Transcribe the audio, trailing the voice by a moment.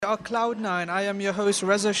are Cloud9. I am your host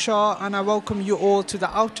Reza Shah and I welcome you all to the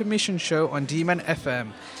Outer Mission show on Demon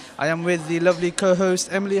FM. I am with the lovely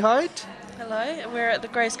co-host Emily Hyde. Hello, we're at the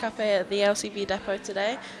Grace Cafe at the LCV depot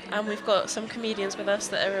today, and we've got some comedians with us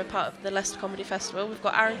that are a part of the Leicester Comedy Festival. We've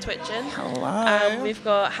got Aaron Twitchen, we've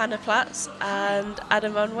got Hannah Platts and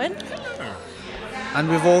Adam Unwin. And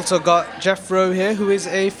we've also got Jeff Rowe here, who is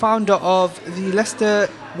a founder of the Leicester,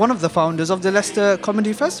 one of the founders of the Leicester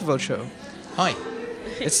Comedy Festival show. Hi.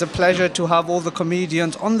 It's a pleasure to have all the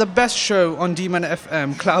comedians on the best show on Demon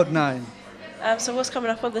FM, Cloud9. So what's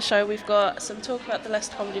coming up on the show, we've got some talk about the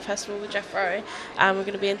Leicester Comedy Festival with Jeff Rowe, and we're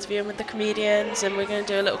going to be interviewing with the comedians, and we're going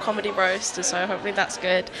to do a little comedy roast, so hopefully that's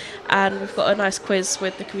good. And we've got a nice quiz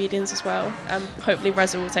with the comedians as well, and hopefully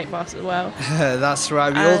Reza will take part as well. That's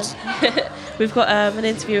right. We've got an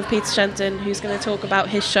interview with Peter Shenton, who's going to talk about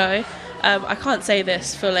his show. I can't say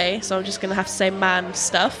this fully, so I'm just going to have to say man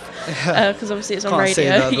stuff, because obviously it's on Can't radio. say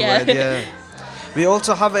the other word, yeah. We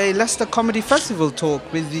also have a Leicester Comedy Festival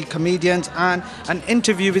talk with the comedians and an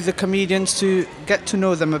interview with the comedians to get to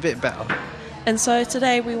know them a bit better. And so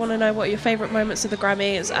today we want to know what your favourite moments of the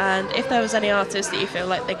Grammys, and if there was any artist that you feel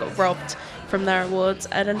like they got robbed from their awards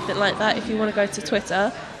and anything like that. If you want to go to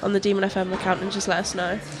Twitter on the Demon FM account and just let us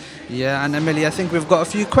know. Yeah, and Emily, I think we've got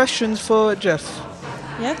a few questions for Jeff.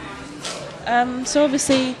 Yeah. So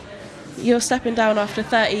obviously you're stepping down after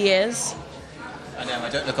 30 years. I know, I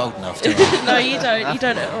don't look old enough, do I? No, you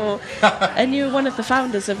don't at all. And you were one of the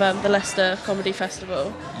founders of the Leicester Comedy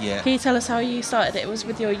Festival. Yeah. Can you tell us how you started it? It was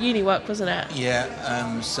with your uni work, wasn't it?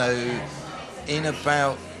 Yeah, so in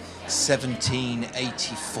about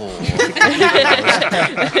 1784,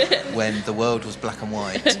 when the world was black and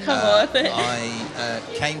white, I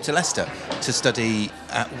came to Leicester to study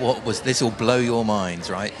at this will blow your minds,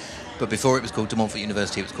 right? But before it was called De Montfort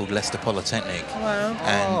University, it was called Leicester Polytechnic. Wow.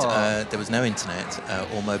 And there was no internet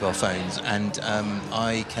or mobile phones. And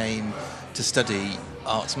I came to study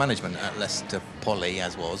arts management at Leicester Poly,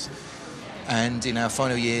 as was. And in our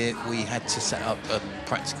final year, we had to set up a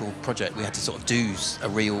practical project. We had to sort of do a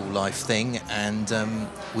real life thing. And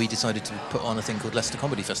we decided to put on a thing called Leicester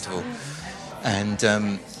Comedy Festival. And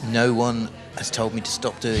no one has told me to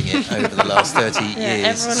stop doing it over the last 30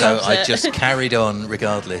 years, so I just carried on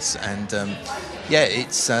regardless. And that's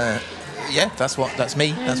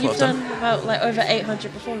me. That's what I've done. You've done about over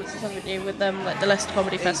 800 performances, haven't you, with the Leicester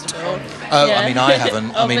Comedy Festival? Oh, yeah. I mean, I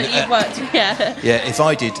haven't. But you've worked, yeah. Yeah, if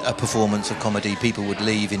I did a performance of comedy, people would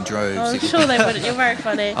leave in droves. I'm sure they wouldn't. You're very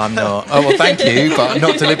funny. I'm not. Oh, well, thank you, but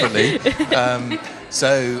not deliberately.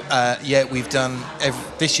 We've done.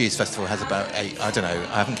 This year's festival has about I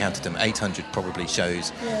haven't counted them, 800 probably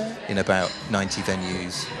shows in about 90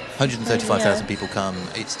 venues. 135,000 people come.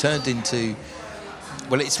 It's turned into,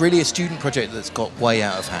 it's really a student project that's got way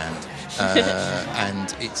out of hand.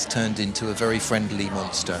 And it's turned into a very friendly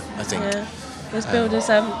monster, I think. Yeah. It was billed as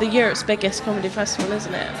the Europe's biggest comedy festival,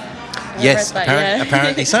 isn't it? Yes,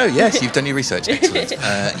 apparently so. Yes, you've done your research. Excellent.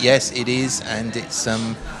 Yes, it is, and it's...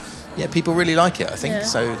 people really like it, I think,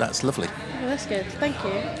 so that's lovely. Well, that's good, thank you.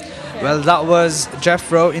 Yeah. Well, that was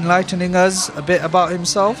Jeff Rowe enlightening us a bit about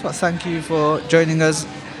himself. Thank you for joining us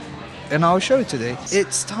in our show today.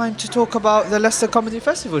 It's time to talk about the Leicester Comedy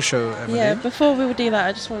Festival show, Emily. Yeah, before we would do that,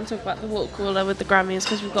 I just want to talk about the water cooler with the Grammys,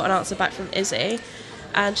 because we've got an answer back from Izzy,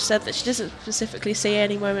 and she said that she doesn't specifically see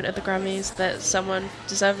any moment at the Grammys that someone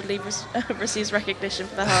deservedly receives recognition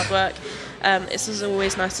for their hard work. It's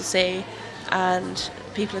always nice to see. And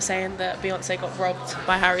people are saying that Beyonce got robbed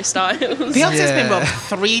by Harry Styles. Beyonce's been robbed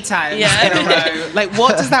 3 times in a row. Like,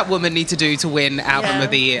 what does that woman need to do to win Album of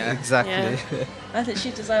the Year? Exactly. Yeah. I think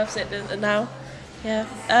she deserves it now. Yeah.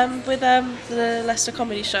 With the Leicester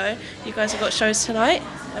Comedy Show, you guys have got shows tonight,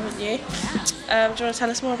 haven't you? Do you want to tell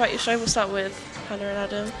us more about your show? We'll start with Hannah and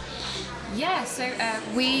Adam. Yeah, so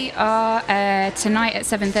we are tonight at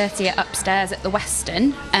 7:30 at Upstairs at the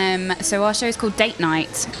Weston. So our show is called Date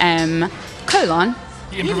Night,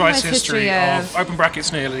 improvised history of open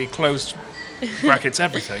brackets nearly, closed brackets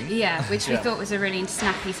everything. Yeah, which we thought was a really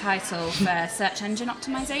snappy title for search engine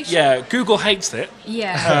optimization. Yeah, Google hates it.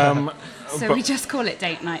 Yeah. So we just call it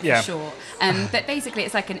Date Night for short. But basically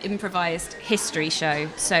it's like an improvised history show.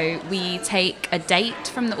 So we take a date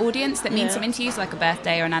from the audience that means something to you, so like a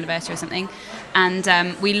birthday or an anniversary or something, and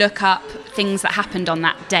we look up things that happened on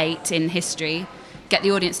that date in history get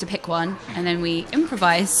the audience to pick one, and then we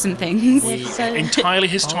improvise some things. Entirely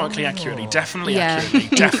historically accurately, definitely Yeah.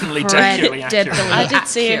 accurately, definitely accurately. I did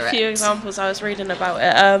see a accurate. few examples. I was reading about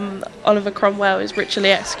it. Oliver Cromwell was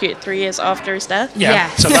ritually executed 3 years after his death. Yeah,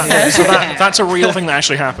 Yeah. so that's a real thing that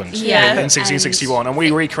actually happened Yeah. in 1661, and we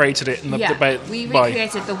recreated it in the We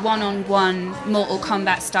recreated the one-on-one Mortal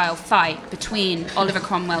Kombat style fight between Oliver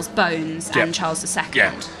Cromwell's bones Yeah. and Charles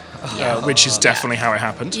II. which is definitely how it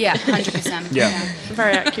happened. Yeah, 100%. Yeah.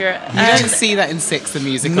 Very accurate. You don't see that in Six, the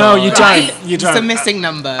musical. No, you Right. don't. You It's don't. a missing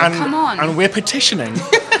number. And, Come on. And we're petitioning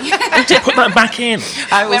to put that back in.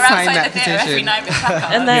 I will We're sign outside that the theatre every petition. night with placards.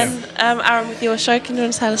 And then, Aaron, with your show, can you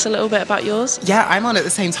want to tell us a little bit about yours? Yeah, I'm on at the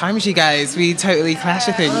same time as you guys. We totally clash,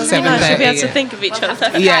 I think. I should be able to 7:30. think of each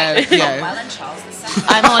other. Yeah, yeah. Cromwell and Charles II.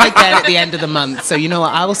 I'm on again at the end of the month, so you know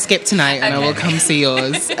what? I will skip tonight and I will come see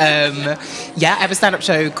yours. Yeah, I have a stand-up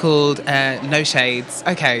show called No Shades.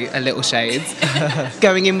 Okay, a little shades.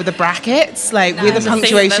 Going in with the brackets, like we're the There's a theme,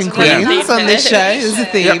 punctuation there's a queens theme on this show. here. There's a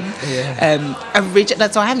theme.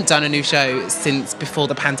 So I haven't done a new show since before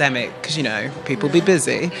the pandemic because people be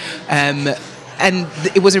busy. And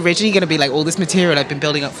it was originally going to be like all this material I've been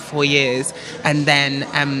building up for 4 years. And then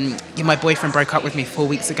my boyfriend broke up with me 4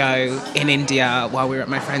 weeks ago in India while we were at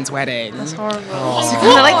my friend's wedding. That's horrible. So it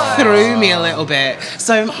kind of threw me a little bit.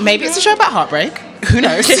 So maybe it's a show about heartbreak. Who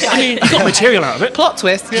knows? I mean, you got material out of it. Plot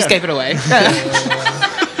twist, just Yeah. gave it away.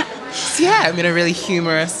 So yeah, I'm in a really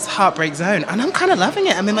humorous heartbreak zone. And I'm kind of loving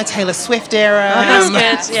it. I'm in my Taylor Swift era. That's I'm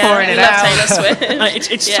good. Yeah, pouring we it love out. Taylor Swift.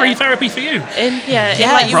 It's Yeah. free therapy for you. In Yeah,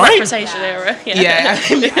 like your right? representation era. Yeah,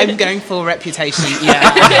 I'm going full reputation. Yeah,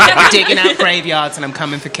 I'm digging out graveyards and I'm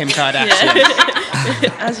coming for Kim Kardashian.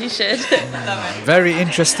 As you should. Very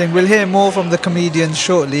interesting. We'll hear more from the comedians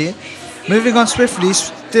shortly. Moving on swiftly,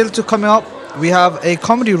 still to come up, we have a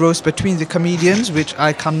comedy roast between the comedians, which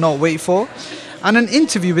I cannot wait for, and an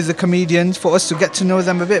interview with the comedians for us to get to know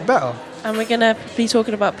them a bit better. And we're going to be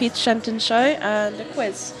talking about Peter Shenton's show and a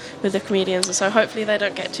quiz with the comedians. And so hopefully they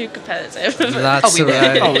don't get too competitive. That's we will.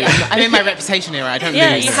 right. I'm in my reputation era. I don't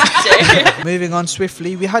Yeah, lose. you have to. Moving on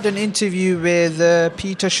swiftly, we had an interview with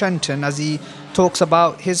Peter Shenton as he talks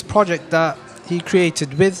about his project that he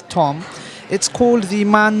created with Tom. It's called the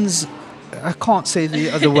Man's... I can't say the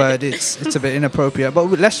other word, it's a bit inappropriate, but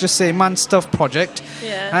let's just say Man Stuff Project.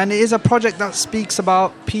 Yeah. And it is a project that speaks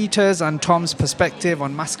about Peter's and Tom's perspective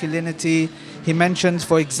on masculinity. He mentions,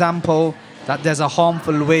 for example, that there's a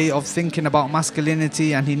harmful way of thinking about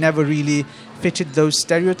masculinity and he never really fitted those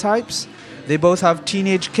stereotypes. They both have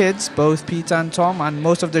teenage kids, both Peter and Tom, and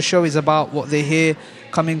most of the show is about what they hear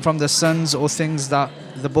coming from the sons or things that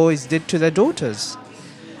the boys did to their daughters.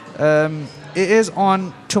 It is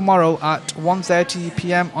on tomorrow at 1:30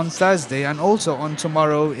 p.m. on Thursday, and also on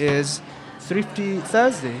tomorrow is Thrifty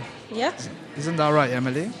Thursday. Yeah. Isn't that right,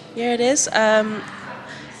 Emily? Here it is.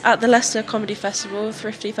 At the Leicester Comedy Festival,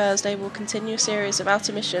 Thrifty Thursday will continue a series of Out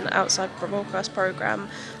of Mission outside broadcast programme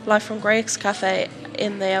live from Greg's Cafe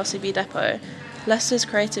in the LCB depot, Leicester's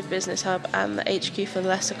creative business hub and the HQ for the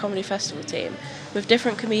Leicester Comedy Festival team, with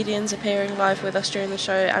different comedians appearing live with us during the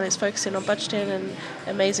show, and it's focusing on budgeting and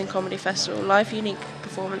amazing comedy festival. Live unique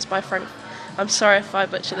performance by Frank, I'm sorry if I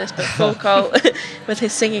butcher this, but Full Cult with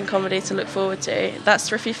his singing comedy to look forward to. That's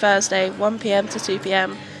Thrifty Thursday, 1 p.m. to 2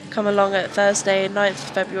 p.m. Come along at Thursday, 9th of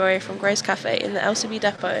February from Grace Cafe in the LCB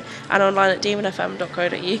depot and online at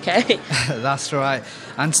demonfm.co.uk. That's right.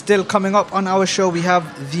 And still coming up on our show, we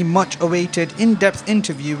have the much-awaited in-depth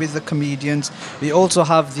interview with the comedians. We also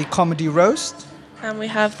have the comedy roast. And we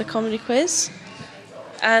have the comedy quiz.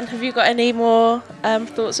 And have you got any more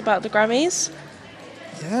thoughts about the Grammys?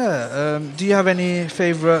 Yeah. Do you have any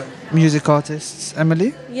favourite music artists,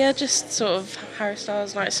 Emily? Yeah, just sort of Harry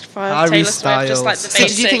Styles, 1965, Harry Taylor Swift, just like the Styles. So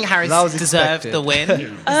basic. did you think Harry That was deserved expected. the win?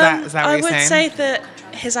 Is that I what you're would saying? say that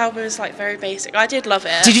his album is like very basic. I did love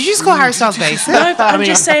it. Did you just call Harry Styles basic? No, but I'm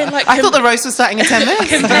just saying, like, I thought the roast was starting in 10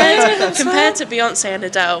 minutes. compared to Beyonce and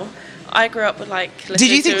Adele, I grew up with like. Did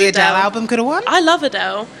you think the Adele album could have won? I love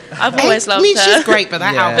Adele. I've always loved I mean, her. she's great, but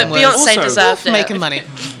that Yeah. album But was Beyonce Also- deserved it. making money.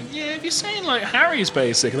 Yeah, if you're saying like Harry's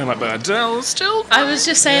basic, and then like but Adele still. I was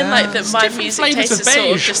just saying like that my different music flavours taste of is sort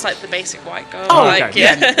of beige. just like the basic white girl. Oh, like, okay.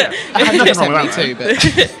 yeah. I had Nothing wrong me with too,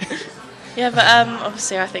 that, but Yeah, but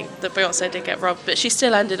obviously I think that Beyonce did get robbed, but she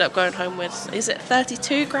still ended up going home with, is it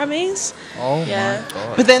 32 Grammys? Oh Yeah. my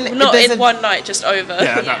God. but then Not there's in one night, just over.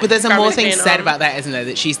 Yeah, no. But there's a Grammys more thing being said on. about that, isn't there?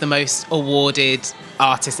 That she's the most awarded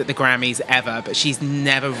artist at the Grammys ever, but she's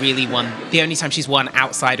never really won. The only time she's won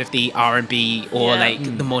outside of the R&B or Yeah.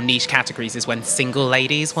 like the more niche categories is when Single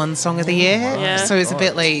Ladies won Song of the Year. Yeah. So it's a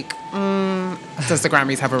bit like, Does the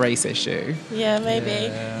Grammys have a race issue? Yeah,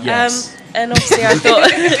 maybe. Yes. And obviously I thought...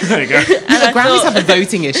 There you go. The Grammys have a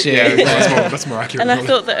voting issue. Yeah, that's more accurate. And I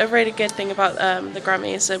thought that a really good thing about the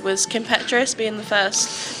Grammys was Kim Petras being the first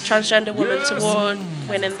transgender woman to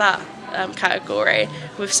win in that category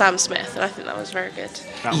with Sam Smith, and I think that was very good.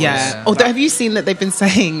 Although, have you seen that they've been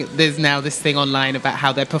saying there's now this thing online about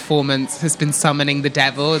how their performance has been summoning the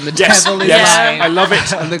devil, and the devil is I love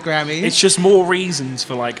it. on the Grammys. It's just more reasons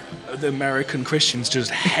for like the American Christians to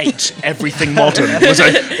just hate everything modern.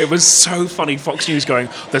 It was so funny. Fox News going,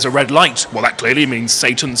 "There's a red light. Well, that clearly means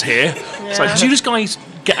Satan's here." Yeah. It's like, do you just guys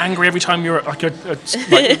get angry every time you're at like a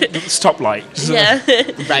stoplight? Yeah.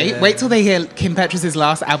 Right? Wait till they hear Kim Petras'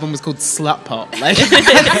 last album was called Slut Pop. Like,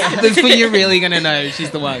 that's when you're really going to know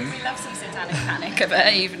she's the one. We love some satanic panic of her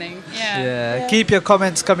evening. Yeah. Keep your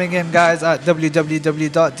comments coming in, guys, at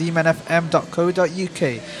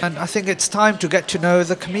www.demonfm.co.uk. And I think it's time to get to know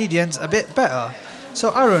the comedians a bit better.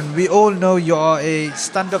 So, Aaron, we all know you're a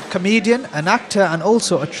stand-up comedian, an actor, and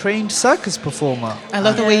also a trained circus performer. I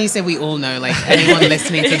love the way you say we all know, like anyone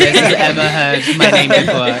listening to this has ever heard my name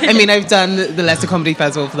before. I mean, I've done the Leicester Comedy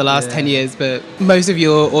Festival for the last 10 years, but most of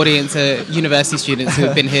your audience are university students who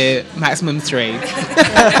have been here maximum 3.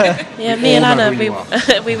 Yeah, me and Anna,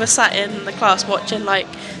 we were sat in the class watching like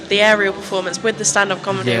the aerial performance with the stand-up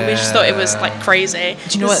comedy, and we just thought it was like crazy.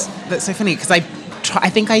 Do you know what? That's so funny, because I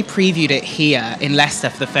think I previewed it here in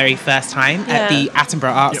Leicester for the very first time at the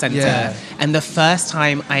Attenborough Arts Centre. Yeah. And the first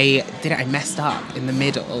time I did it, I messed up in the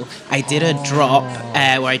middle. I did a drop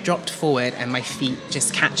where I dropped forward and my feet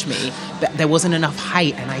just catch me. But there wasn't enough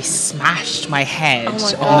height and I smashed my head on the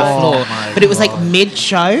floor. But it was like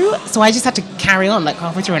mid-show, so I just had to carry on like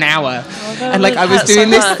halfway through an hour. And like I was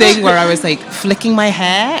doing this thing where I was like flicking my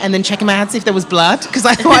hair and then checking my hand to see if there was blood, because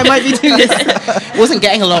I thought I might be doing this. Wasn't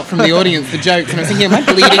getting a lot from the audience, the jokes, and I was thinking, am I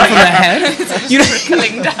bleeding from the head? You know,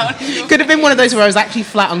 down. Could have been one of those where I was actually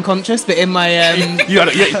flat unconscious, but in my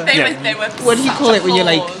They were what do you call it when you're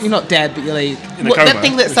like, you're not dead, but you're like that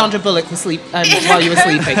thing that Sandra Bullock was while you were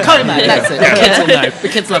sleeping. Coma, that's it. The kids will know. The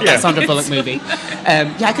kids love that Sandra Bullock movie.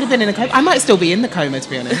 I could have been in a coma. I might still be in the coma, to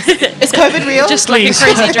be honest. Is COVID real? Just like a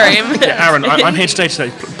crazy dream. Yeah, Aaron, I'm here today.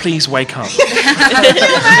 Please wake up.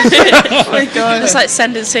 Oh my god! It's like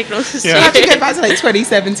sending signals. You have to go back to like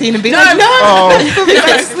 2017 and be like, no, I'll be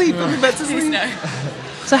back to sleep. I'll be back to sleep. No.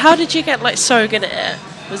 So how did you get like so good at it?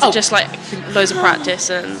 Was it just like loads of practice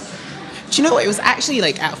and? Do you know what? It was actually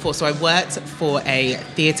like at 4. So I worked for a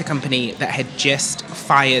theatre company that had just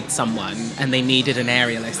fired someone and they needed an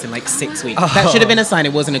aerialist in like 6 weeks. That should have been a sign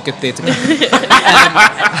it wasn't a good theatre company.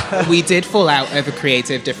 We did fall out over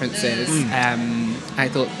creative differences. I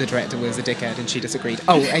thought the director was a dickhead and she disagreed.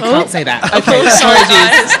 I can't say that. Okay, Sorry,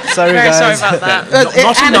 Very guys. sorry about that. Not a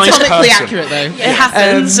nice anatomically person. accurate though. It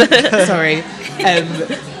happens. Sorry.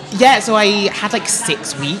 So I had like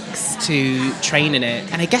 6 weeks to train in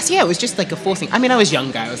it. And I guess, it was just like a forcing. I mean, I was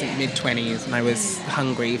younger. I was like mid-20s and I was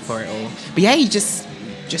hungry for it all. But you just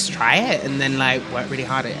try it and then like work really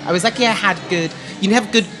hard at it. I was lucky I had you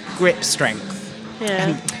have good grip strength. Yeah.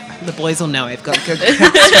 And the boys will know I've got good grip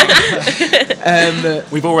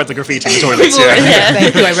strength. We've all read the graffiti in the toilets.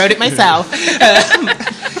 Thank you. I wrote it myself.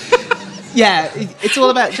 It's all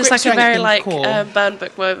about Just grip like a very strength like and core. burn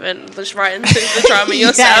book moment, just writing the drama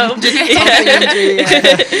yourself.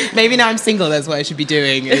 Maybe now I'm single, that's what I should be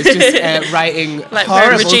doing. It's just writing Like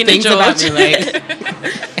horrible Regina things about me, George. like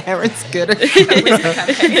Aaron's good at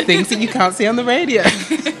things that you can't see on the radio.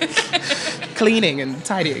 Cleaning and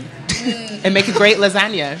tidying. And make a great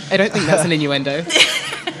lasagna. I don't think that's an innuendo.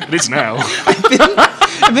 It is now.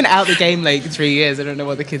 I've been out the game like 3 years. I don't know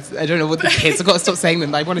what the kids. I've got to stop saying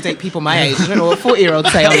them. I want to date people my age. I don't know what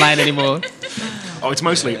 40-year-olds say online anymore. It's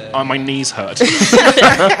mostly my knees hurt.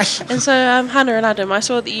 And so Hannah and Adam, I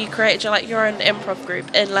saw that you created your own improv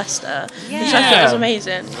group in Leicester, which I thought was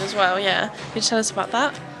amazing as well. Yeah, could you tell us about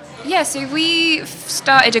that? Yeah, so we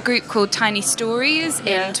started a group called Tiny Stories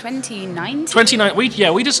in 2019.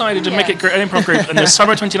 We decided to make it an improv group in the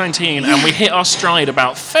summer of 2019, and we hit our stride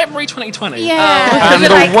about February 2020. Yeah. And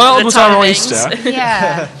the world was our oyster.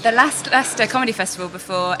 Yeah, the last Leicester Comedy Festival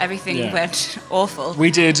before everything went awful.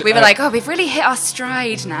 We were like, we've really hit our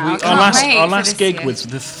stride now. Our last gig was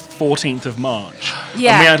the 14th of March.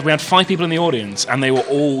 Yeah. And we had 5 people in the audience, and they were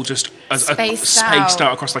all just spaced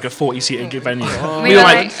out across like a 40-seater venue. We were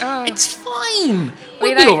like, it's fine.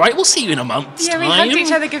 We'll be all right. We'll see you in a month's time. Yeah, we hugged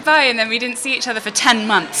each other goodbye, and then we didn't see each other for 10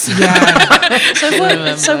 months. Yeah. So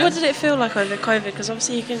what did it feel like over COVID? Because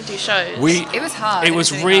obviously you couldn't do shows. It was hard. It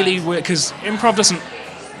was really weird because improv doesn't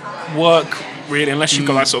work really, unless you've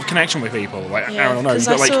got that sort of connection with people, like Aaron will know, you've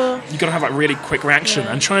 'cause got to have that really quick reaction.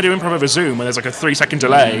 And trying to do improv over Zoom when there's like a 3-second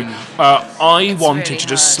delay, I wanted really to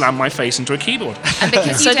just hard. slam my face into a keyboard. And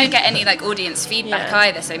because you don't get any like audience feedback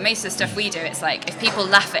either, so most of the stuff we do, it's like if people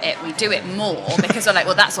laugh at it, we do it more because we're like,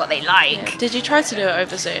 well, that's what they like. Did you try to do it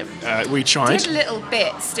over Zoom? We tried. Did little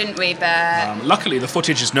bits, didn't we? But Luckily, the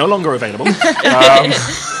footage is no longer available.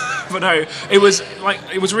 But no, it was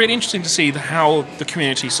really interesting to see how the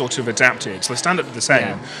community sort of adapted. So the stand-up did the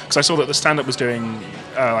same, because I saw that the stand-up was doing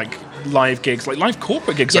like live gigs, like live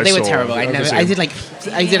corporate gigs. Yeah, they were saw terrible. over Zoom. I did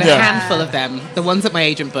a handful of them. The ones that my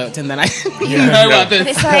agent booked, and then I others.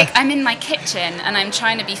 it's like I'm in my kitchen and I'm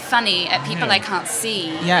trying to be funny at people I can't see,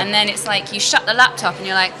 and then it's like you shut the laptop and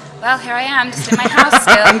you're like, well, here I am, just in my house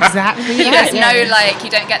still. Exactly. There's no like,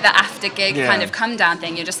 you don't get the after gig kind of come down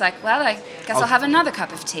thing. You're just like, well, I guess I'll have another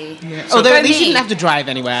cup of tea. Yeah. Although at least you didn't have to drive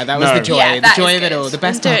anywhere. That was the joy. Yeah, the joy of good. it all. The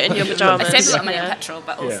best Do part. it in your pajamas. I saved a lot of money on petrol,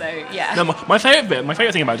 but also, No, my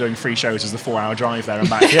favourite thing about doing free shows is the 4-hour drive there and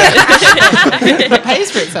back. It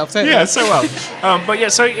pays for itself, totally. Yeah, so well. But yeah,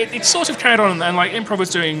 so it sort of carried on, and like improv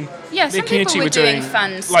was doing. Yeah, the some community people were doing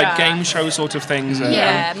fun like stuff. game show sort of things. more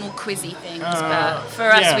quizzy things. But for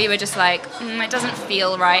us, we were just like, it doesn't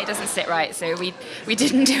feel right, it doesn't sit right. So we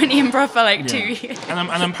didn't do any improv for like 2 years. And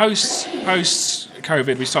then post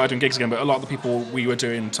COVID, we started doing gigs again. But a lot of the people we were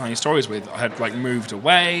doing Tiny Stories with had like moved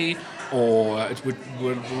away, or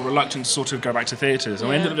were reluctant to sort of go back to theatres. And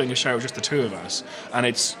we ended up doing a show with just the two of us. And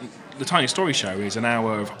it's the Tiny Story Show is an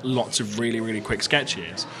hour of lots of really, really quick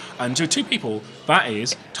sketches. And to two people, that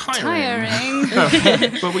is tiring.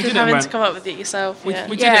 But we did Having it to come up with it yourself. we Yeah.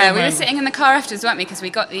 did Yeah, it we were sitting in the car afterwards, weren't we? Because we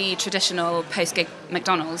got the traditional post-gig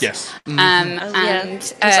McDonald's. Yes. And of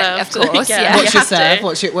course, Yeah. What's You your have to. serve?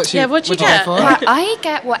 What's your what'd you go get? for? I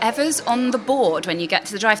get whatever's on the board when you get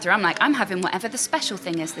to the drive-thru. I'm like, I'm having whatever the special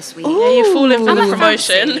thing is this week. Yeah, you fall in for I'm the a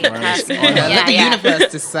promotion. fancy person. Let the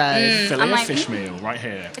universe decide. Fillet I'm a like, fish meal right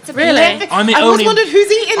here. It's a Really? I'm the I only. always wondered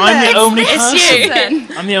who's eating I'm this. the only It's person. you.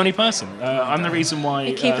 I'm the only person. I'm the reason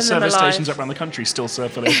why keeping them service alive. stations around the country still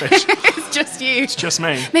serve fillet fish. It's just you. It's just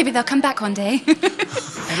me. Maybe they'll come back one day. I'm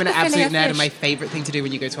an Fillet absolute of nerd, and fish. my favourite thing to do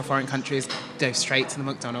when you go to a foreign country is go straight to the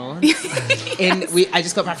McDonald's. I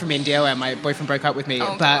just got back from India where my boyfriend broke up with me,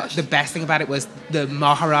 but gosh. the best thing about it was the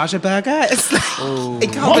Maharaja burger. It's like, I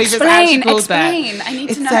can't What? believe it's actually called Explain. that. I need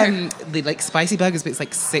It's to know. the like spicy burgers, but it's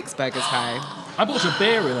like 6 burgers high. I bought a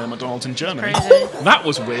beer in a McDonald's in Germany. Crazy. That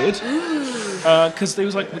was weird. Because there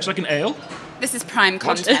was like, which like an ale. This is prime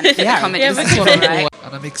content for Yeah. the comedy. Yeah, This is what I'm right?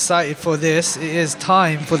 And I'm excited for this. It is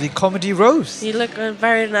time for the comedy roast. You look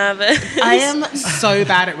very nervous. I am so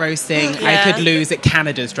bad at roasting. I Yeah. could lose at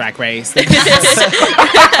Canada's Drag Race. That's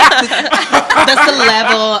the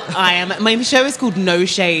level I am. My show is called No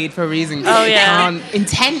Shade for a reason. 'cause Oh, I yeah. can't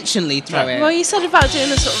intentionally throw it. Well, you said about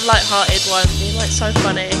doing a sort of light-hearted one, being like so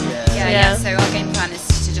funny. Yeah. So our game plan is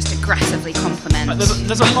to just aggressively compliment.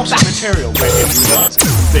 There's a lot of material where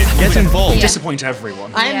Get involved. disappoint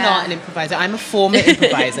everyone. I am Yeah. not an improviser. I'm a former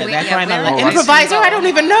improviser. We- Therefore, yeah, I'm we're an aggressive improviser. I don't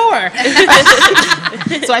even know her.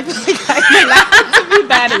 So I feel like I'm allowed to be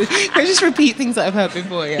bad at this. I just repeat things that I've heard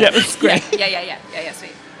before. Yeah, it's great. Yeah,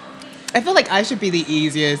 sweet. I feel like I should be the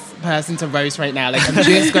easiest person to roast right now. Like, I'm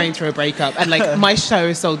just going through a breakup, and like my show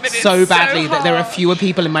is sold so badly that there are fewer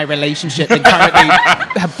people in my relationship that currently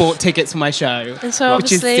have bought tickets for my show, And so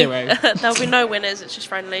which is obviously 0. there'll be no winners. It's just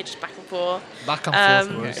friendly, just back and forth. Back and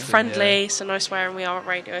forth roasting, Friendly, so no swearing. We are on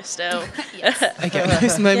radio still. Okay,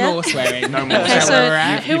 there's no Yeah. more swearing. No more. Okay, Is that so where we're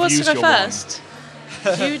at? who wants to used go your one. first?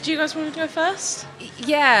 Do you guys want to go first?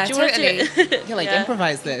 Yeah, Do you want totally. to do it? Yeah, like Yeah.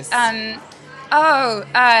 improvise this.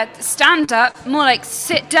 Stand up, more like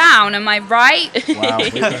sit down, am I right? Wow,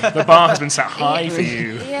 the bar has been set high for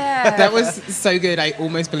you. Yeah. That was so good. I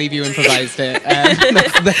almost believe you improvised it.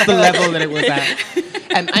 That's the level that it was at.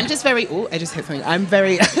 I'm just very. Oh, I just hit something. I'm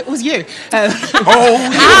very. It was you.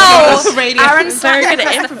 Ow! Radio. Aaron's Very good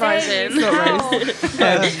at across the improvising.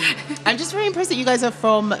 I'm just very impressed that you guys are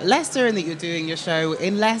from Leicester and that you're doing your show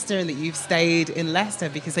in Leicester and that you've stayed in Leicester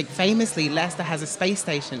because, like, famously, Leicester has a space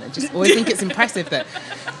station. I just always think it's impressive that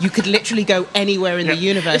you could literally go anywhere in the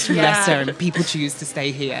universe from Leicester and people choose to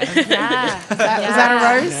stay here. Is Yeah. that a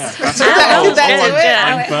roast? That's Did that do it? Yeah.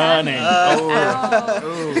 I'm burning.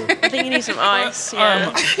 I think you need some ice. Yeah.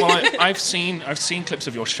 Well, I've seen clips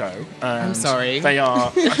of your show. And sorry. They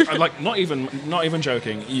are I like not even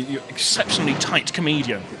joking. You're exceptionally tight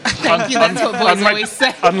comedian. Thank you. That's what boys always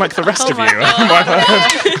say. Unlike the rest of my you.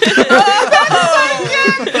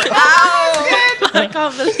 I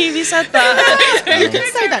can't believe you said that. You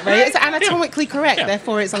can say that, right? It's anatomically correct,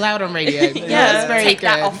 therefore it's allowed on radio. Yeah, that's very Take good.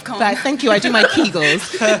 that off, Con. But thank you. I do my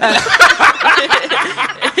Kegels.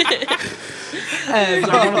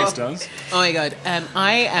 Promise does. Oh my god,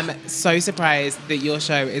 I am so surprised that your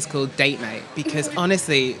show is called Date Night because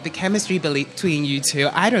honestly, the chemistry between you two,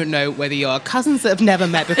 I don't know whether you're cousins that have never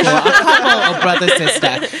met before, a couple or brother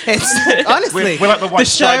sister. It's honestly We're like the White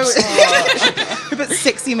Stripes. About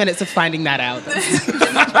 60 minutes of finding that out. The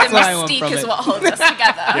what I want mystique from is it. what holds us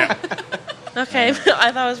together. Yeah. Okay,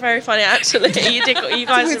 I thought it was very funny actually. You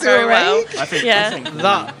guys Was did it very well. alright? I think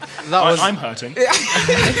That was I'm hurting.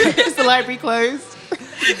 Is the library closed?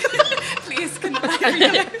 Please, can the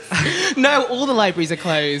library close? No, all the libraries are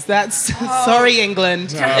closed. That's sorry,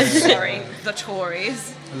 England. Sorry, the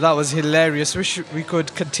Tories. that was hilarious. We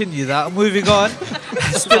could continue that. Moving on.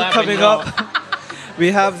 Still Laughing coming up.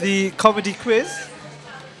 We have the comedy quiz.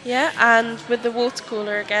 Yeah, and with the water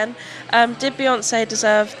cooler again, did Beyonce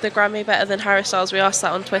deserve the Grammy better than Harry Styles? We asked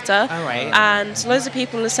that on Twitter. All right. And loads of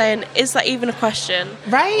people are saying, is that even a question?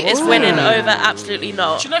 Right? Is winning over? Absolutely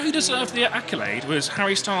not. Do you know who deserved the accolade was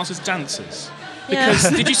Harry Styles' dancers? Yeah. Because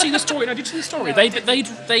did you see the story? No, did you see the story? They'd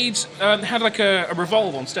had like a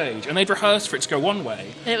revolve on stage, and they'd rehearsed for it to go one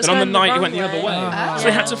way. It was But on the going the night, it wrong went the other way. way. So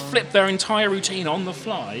they had to flip their entire routine on the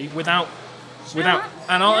fly without.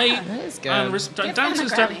 And is good.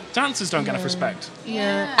 Dancers don't get enough respect.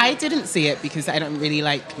 Yeah. I didn't see it because I don't really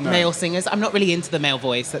like male singers. I'm not really into the male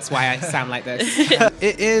voice. That's why I sound like this.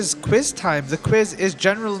 It is quiz time. The quiz is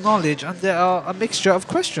general knowledge, and there are a mixture of And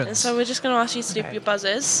questions. so we're just going to ask you to do your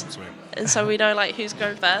buzzers. Sweet. And so we know like who's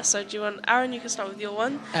going first. So do you want Aaron? You can start with your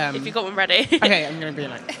one if you got one ready. Okay, I'm gonna be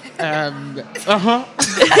like,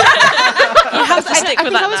 You have to stick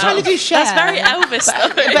with that I was now. trying to do Cher. That's very Elvis though.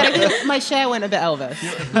 But I think my Cher went a bit Elvis.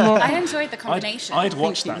 I enjoyed the combination. I'd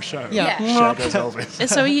watch that show. Yeah. Cher goes Elvis. And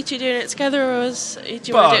so are you two doing it together, or do you want to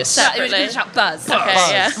do it Buzz. separately? It was shout buzz. Okay,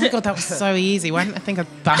 yeah. Oh my god, that was so easy. Why didn't I think of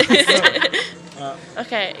that?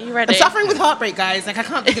 Okay, are you ready? I'm suffering with heartbreak, guys. Like I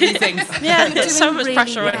can't think of these things. Yeah, there's so much really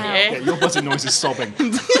pressure on well. Yeah, you. your buzzing noise is sobbing. But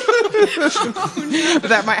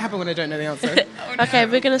that might happen when I don't know the answer. Okay,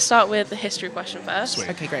 we're going to start with the history question first. Sweet.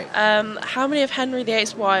 Okay, great. How many of Henry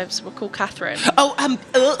VIII's wives were called Catherine? Oh,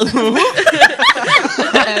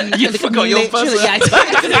 You forgot your buzzer. Yeah, I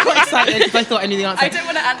got quite excited because I thought I knew the answer. I don't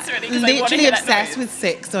want to answer any because I want to Literally hear that obsessed noise. with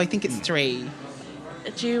 6, so I think it's 3.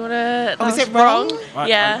 Do you want to... Oh, is it wrong? Right,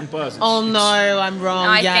 Yeah. and Buzz, Oh no, I'm wrong.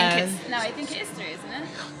 I yeah. think it is 3, isn't it?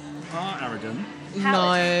 Aragon, No.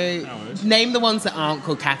 Howard. Name the ones that aren't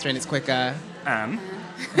called Catherine. It's quicker. Anne.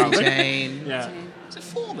 Jane. Yeah. Is it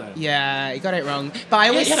 4 then? Yeah, you got it wrong. But I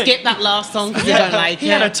always he had a- skip that last song because you don't like He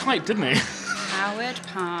had a it. type, didn't he? Howard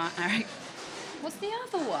Parr. What's the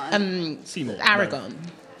other one? Seymour. no. Aragon.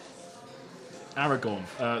 Aragorn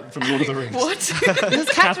from Lord of the Rings. What?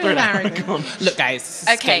 It's Catherine Aragon. Look, guys. This is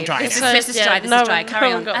Okay, getting dry this now. is dry. This is dry.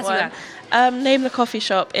 Carry on. got As we one. go. Name the coffee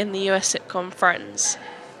shop in the US sitcom Friends.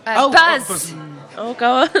 Buzz. Oh,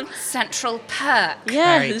 go on. Central Perk.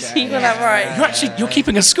 Yes, good. you got that right. You're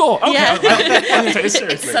keeping a score. Okay, Yeah. I'll take this It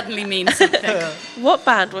seriously. suddenly means something. What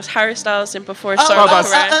band was Harry Styles in before his Oh, solo Buzz.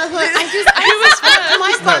 career?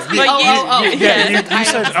 My first. But you You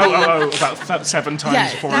said about 7 times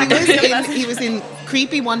Yeah, before. he was in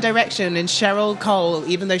Creepy One Direction, and Cheryl Cole,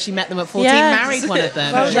 even though she met them at 14, Yes. married one of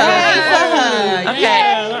them. Well Yay done. for her. Okay,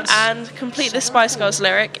 Yeah, that's- and complete the Spice Girls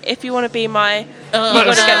lyric. If you want to be my, you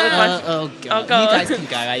got to get with my. Oh, God. go You on. guys can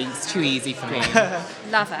go. It's too easy for me.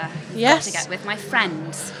 Lover. Yes. Got to get with my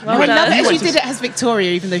friends. Well I love done. that she did it as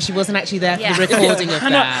Victoria, even though she wasn't actually there for Yeah. the recording of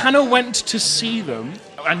that. Hannah went to see them,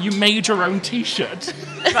 and you made your own T-shirt.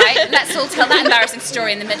 Right, let's all tell that embarrassing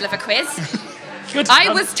story in the middle of a quiz. Good. I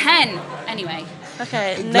was 10. Anyway.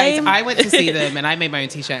 Okay, Like, name. I went to see them, and I made my own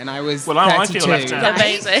T-shirt, and I was Well, I 32. feel left out.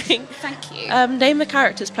 Amazing. Thank you. Name the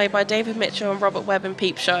characters played by David Mitchell and Robert Webb in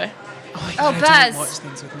Peep Show. Oh, Buzz.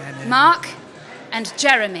 Mark and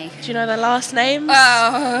Jeremy. Do you know their last names?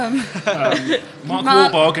 Mark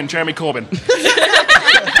Mark- Wahlberg and Jeremy Corbyn.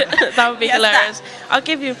 That would be Yes, hilarious. I'll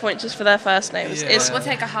give you a point just for their first names. It's We'll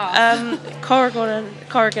take a half.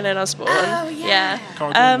 Corrigan and Osborne. Oh, yeah.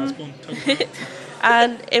 Corrigan, Osborne, Tony.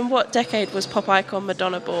 And in what decade was pop icon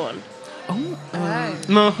Madonna born?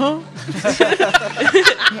 Uh-huh.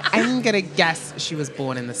 I'm gonna guess she was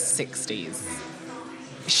born in the 60s.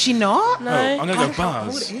 Is she not? No, Oh, I'm going to go How old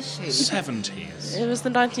Buzz. is she? 70s. it was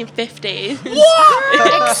the 1950s.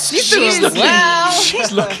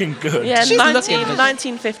 She's looking good. Yeah, She's looking good.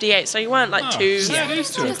 1958. So you weren't like too. Yeah,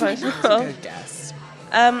 these two. too close. Good guess.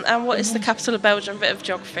 And what is the capital of Belgium? Bit of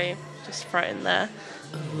geography. Just throw it in there.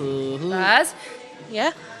 Buzz.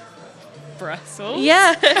 Yeah. Brussels.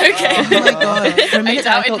 Yeah. Okay. Oh my god. For a minute I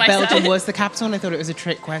doubted thought myself. Belgium was the capital, and I thought it was a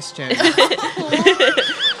trick question.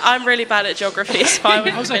 I'm really bad at geography, so I would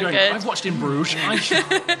I have was been going, good. I've watched In Bruges.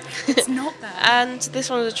 It's not that. And this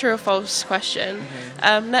one is a true or false question.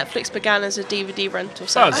 Netflix began as a DVD rental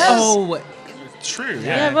service. Oh, True,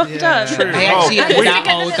 Yeah, well done. True. I actually Oh, am we- that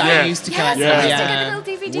old that Yeah. I used to Yes, collect Yeah. I them. used to get Yeah. the little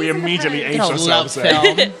DVDs we in the immediately post. aged Oh, love ourselves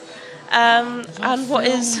there. film. And what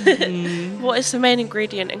is what is the main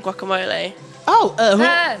ingredient in guacamole? Oh, Go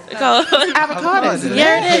on. avocados.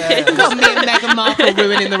 Yeah, it is. Got me and Meghan Markle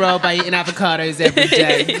ruining the world by eating avocados every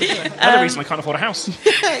day. Another reason I can't afford a house.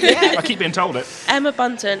 I keep being told it. Emma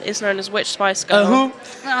Bunton is known as which Spice Girl?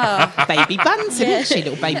 Baby Buns, isn't she?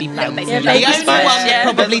 Little baby Buns. Yeah, the Baby only Spice, one that yeah.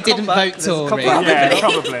 probably There's a didn't comeback, vote there's a Tory. comeback. Yeah,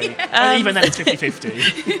 probably. And even then, it's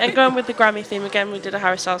 50-50. And going with the Grammy theme again, we did a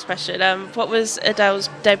Harry Styles question. What was Adele's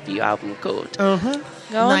debut album called?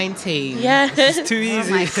 Go on. 19. Yeah. Too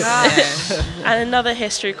easy. Oh my gosh. And another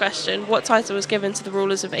history question. What title was given to the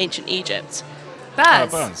rulers of ancient Egypt?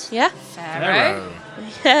 Buzz. Burns. Yeah? Pharaoh.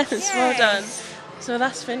 Yes, well Yay. done. So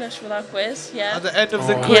that's finished with our quiz. Yeah. At the end of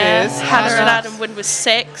the quiz, Yeah. Hannah and Adam win with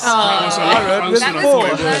 6. That was a lot Aaron closer was than I four. thought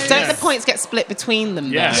it would. Don't Yeah. the points get split between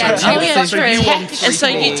them? Yeah. though? Yeah, So- Oh, yeah, so true. you won And so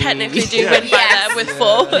you 3-4. technically do Yeah. win by there with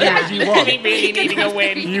 4. Yeah. You won. really needing a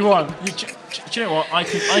win. You won. Do you know what?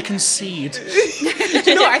 I concede. Do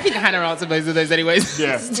you know what? I think Hannah answered most of those anyways.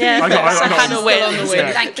 Yeah. Yeah, I got so Hannah still wins. on the win.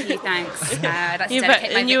 Yeah. Thank you, thanks. That's You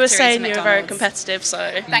dedicate my and you were victory to saying you were very McDonald's. competitive,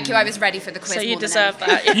 so Thank you, I was ready for the quiz. so you more than deserve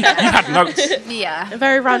that. You had notes. anything. Yeah. A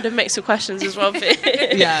very random mix of questions as well.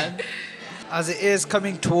 Yeah. as it is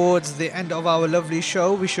coming towards the end of our lovely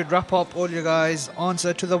show, we should wrap up all you guys'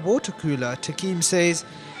 answer to the water cooler. Takeem says,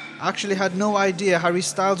 actually had no idea Harry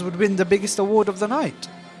Styles would win the biggest award of the night.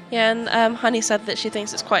 Yeah, and Honey said that she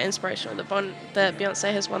thinks it's quite inspirational that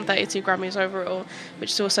Beyonce has won 32 Grammys overall,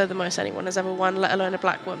 which is also the most anyone has ever won, let alone a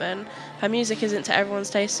black woman. Her music isn't to everyone's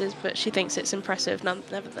tastes, but she thinks it's impressive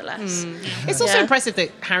nevertheless. It's also Yeah. impressive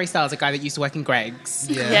that Harry Styles, a guy that used to work in Greg's.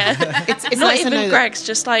 Yeah. It's Not nice to know even that- Greg's,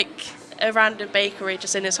 just like a random bakery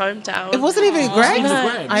just in his hometown. It wasn't even Greg's. even No.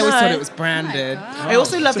 Greg's. I always No. thought it was branded. I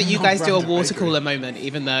also love that you guys do a non-branded water bakery. cooler moment,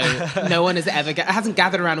 even though no one has ever hasn't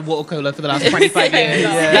gathered around a water cooler for the last 25 years.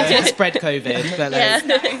 That's what spread COVID. But like,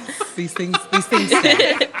 Yeah. these things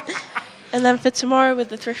stay. And then for tomorrow with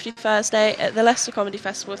the Thrifty Thursday at the Leicester Comedy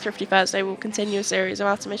Festival, Thrifty Thursday will continue a series of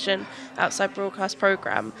Out of Mission Outside broadcast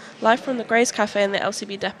programme, live from the Grace Cafe in the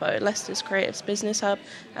LCB Depot, Leicester's Creatives Business Hub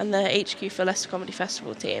and the HQ for Leicester Comedy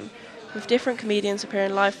Festival team. With different comedians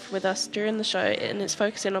appearing live with us during the show, and it's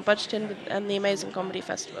focusing on budgeting and the Amazing Comedy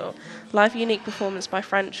Festival. Live unique performance by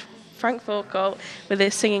Frank Fourcade with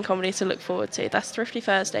his singing comedy to look forward to. That's Thrifty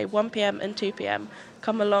Thursday, 1 p.m. and 2 p.m.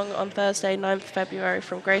 Come along on Thursday, 9th February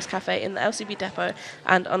from Grace Cafe in the LCB Depot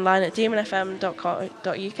and online at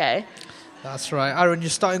demonfm.co.uk. That's right. Aaron, you're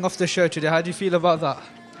starting off the show today. How do you feel about that?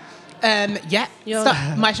 Yeah. You're-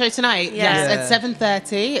 My show tonight. Yeah. Yes, at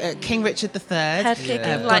 7:30 at King Richard III. Head kicking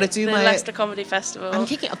I've like gotta do the my- Leicester Comedy Festival. I'm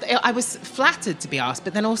kicking up. I was flattered to be asked,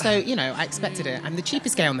 but then also, you know, I expected it. I'm the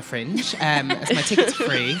cheapest gay on the fringe, as my ticket's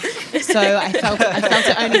free, so I felt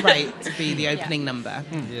it only right to be the opening number.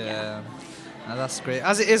 Yeah. No, that's great.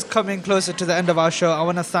 As it is coming closer to the end of our show, I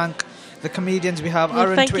want to thank the comedians we have. Well,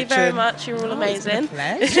 Aaron thank Twitchen. you very much. You're all amazing.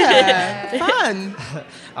 Pleasure. Fun.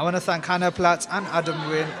 I want to thank Hannah Platz and Adam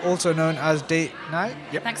Wynn, also known as Date Night.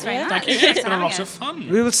 Thanks very much. Thank you. It's Thanks been for a having lot us. of fun.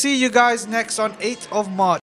 We will see you guys next on 8th of March.